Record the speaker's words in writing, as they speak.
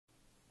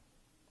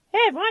Hey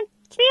everyone,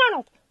 it's me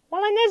Arnold.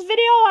 Well, in this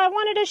video I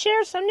wanted to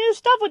share some new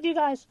stuff with you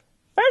guys.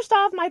 First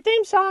off, my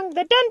theme song,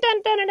 the dun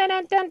dun dun dun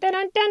dun dun dun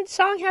dun dun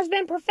song, has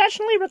been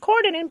professionally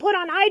recorded and put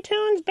on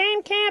iTunes,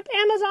 Bandcamp,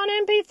 Amazon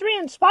MP3,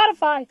 and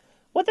Spotify.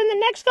 Within the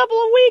next couple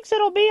of weeks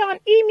it'll be on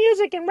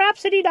eMusic and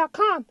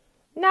Rhapsody.com.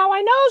 Now,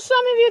 I know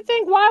some of you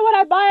think, why would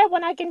I buy it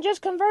when I can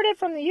just convert it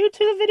from the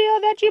YouTube video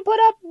that you put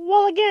up?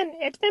 Well, again,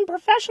 it's been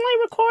professionally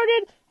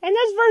recorded, and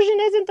this version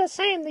isn't the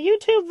same. The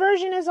YouTube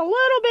version is a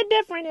little bit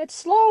different. It's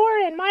slower.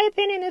 In my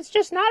opinion, it's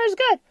just not as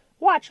good.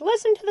 Watch,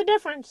 listen to the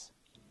difference.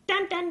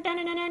 Dun dun dun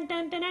dun dun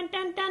dun dun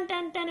dun dun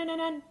dun dun dun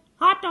dun.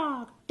 Hot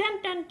dog.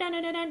 Dun dun dun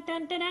dun dun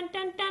dun dun dun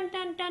dun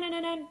dun dun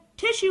dun dun.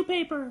 Tissue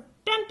paper.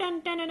 Dun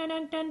dun dun dun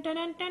dun dun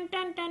dun dun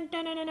dun dun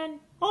dun dun.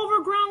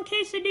 Overgrown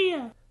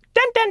quesadilla.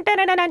 Dun dun dun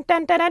dun dun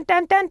dun dun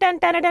dun dun dun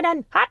dun dun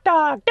dun. Hot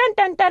dog. Dun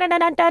dun dun dun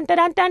dun dun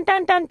dun dun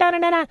dun dun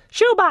dun dun.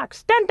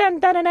 Shoebox. Dun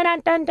dun dun dun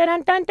dun dun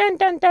dun dun dun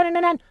dun dun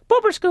dun.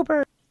 Pooper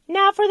scooper.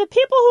 Now, for the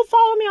people who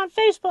follow me on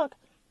Facebook,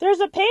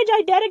 there's a page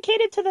I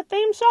dedicated to the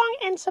theme song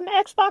and some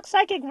XBOX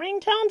Psychic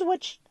Ringtones,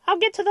 which I'll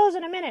get to those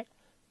in a minute.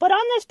 But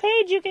on this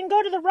page, you can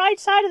go to the right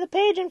side of the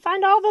page and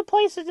find all the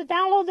places to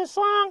download the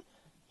song.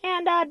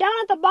 And down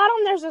at the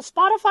bottom, there's a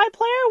Spotify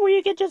player where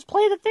you can just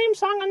play the theme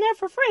song on there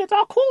for free. It's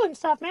all cool and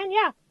stuff, man,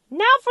 yeah.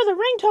 Now for the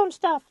ringtone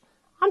stuff.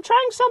 I'm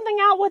trying something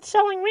out with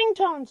selling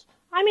ringtones.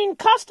 I mean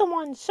custom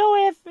ones. So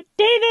if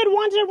David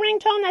wants a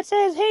ringtone that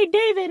says, "Hey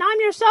David, I'm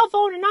your cell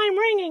phone and I'm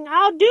ringing,"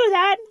 I'll do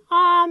that.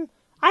 I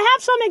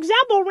have some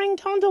example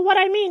ringtones of what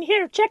I mean.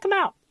 Here, check them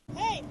out.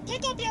 Hey,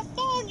 pick up your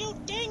phone, you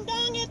ding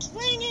dong, it's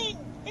ringing.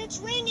 It's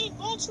ringing.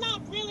 Well, it's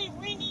not really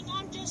ringing.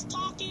 I'm just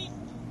talking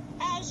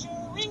as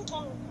your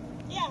ringtone.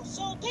 Yeah,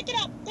 so pick it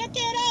up, pick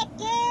it up,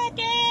 pick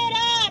it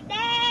up.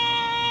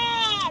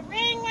 Ah,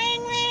 ring,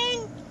 ring,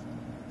 ring.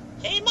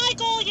 Hey,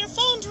 Michael, your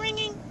phone's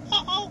ringing.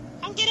 Uh-oh,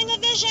 I'm getting a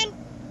vision.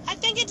 I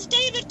think it's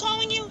David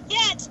calling you.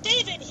 Yeah, it's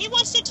David. He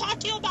wants to talk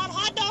to you about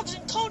hot dogs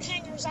and coat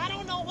hangers. I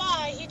don't know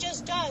why. He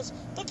just does.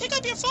 But pick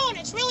up your phone.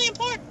 It's really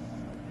important.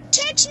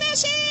 Text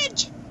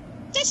message!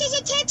 This is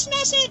a text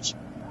message.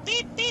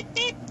 Beep, beep,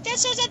 beep.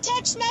 This is a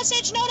text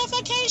message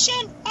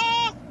notification.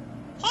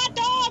 Hot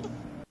dog.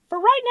 For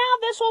right now,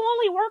 this will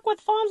only work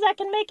with phones that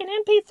can make an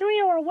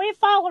MP3 or a WAV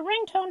file a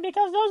ringtone,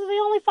 because those are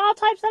the only file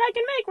types that I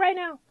can make right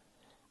now.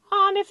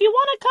 If you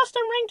want a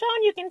custom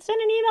ringtone, you can send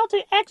an email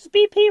to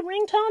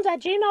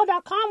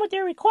xbpringtones@gmail.com with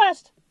your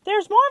request.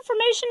 There's more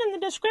information in the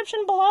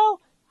description below.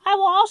 I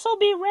will also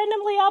be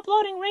randomly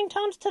uploading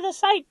ringtones to the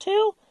site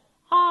too.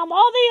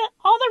 All the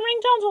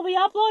ringtones will be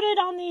uploaded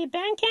on the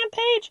Bandcamp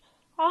page.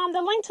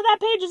 The link to that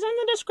page is in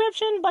the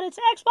description, but it's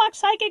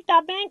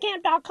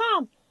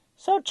xboxpsychic.bandcamp.com.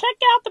 So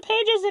check out the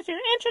pages if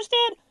you're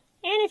interested,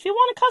 and if you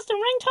want a custom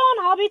ringtone,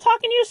 I'll be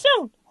talking to you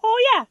soon. Oh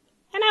yeah.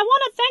 And I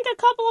want to thank a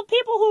couple of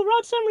people who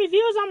wrote some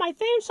reviews on my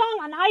theme song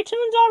on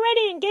iTunes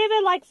already and gave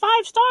it like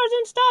 5 stars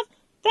and stuff.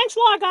 Thanks a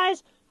lot,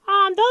 guys.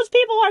 Those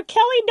people are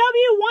Kelly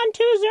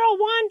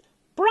W1201,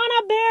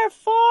 Brana Bear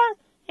 4,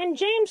 and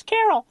James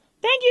Carroll.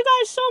 Thank you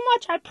guys so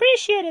much. I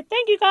appreciate it.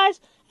 Thank you guys.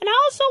 And I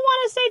also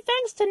want to say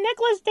thanks to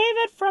Nicholas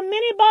David from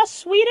Minibus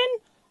Sweden.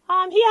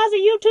 He has a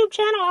YouTube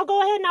channel. I'll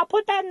go ahead and I'll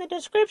put that in the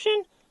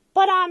description.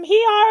 But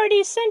he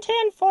already sent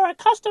in for a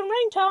custom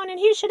ringtone, and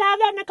he should have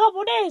that in a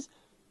couple days.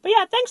 But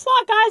yeah, thanks a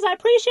lot, guys. I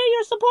appreciate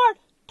your support.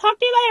 Talk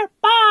to you later.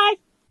 Bye.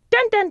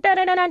 Dun dun dun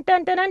dun dun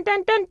dun dun dun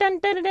dun dun dun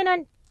dun dun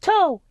dun.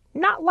 Toe,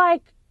 not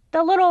like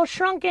the little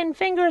shrunken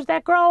fingers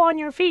that grow on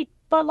your feet,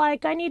 but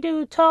like I need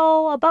to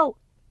tow a boat.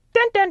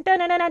 Dun dun dun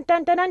dun dun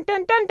dun dun dun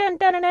dun dun dun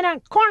dun dun dun.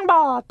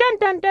 Cornball. Dun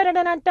dun dun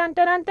dun dun dun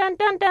dun dun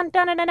dun dun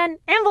dun dun.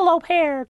 Envelope hair.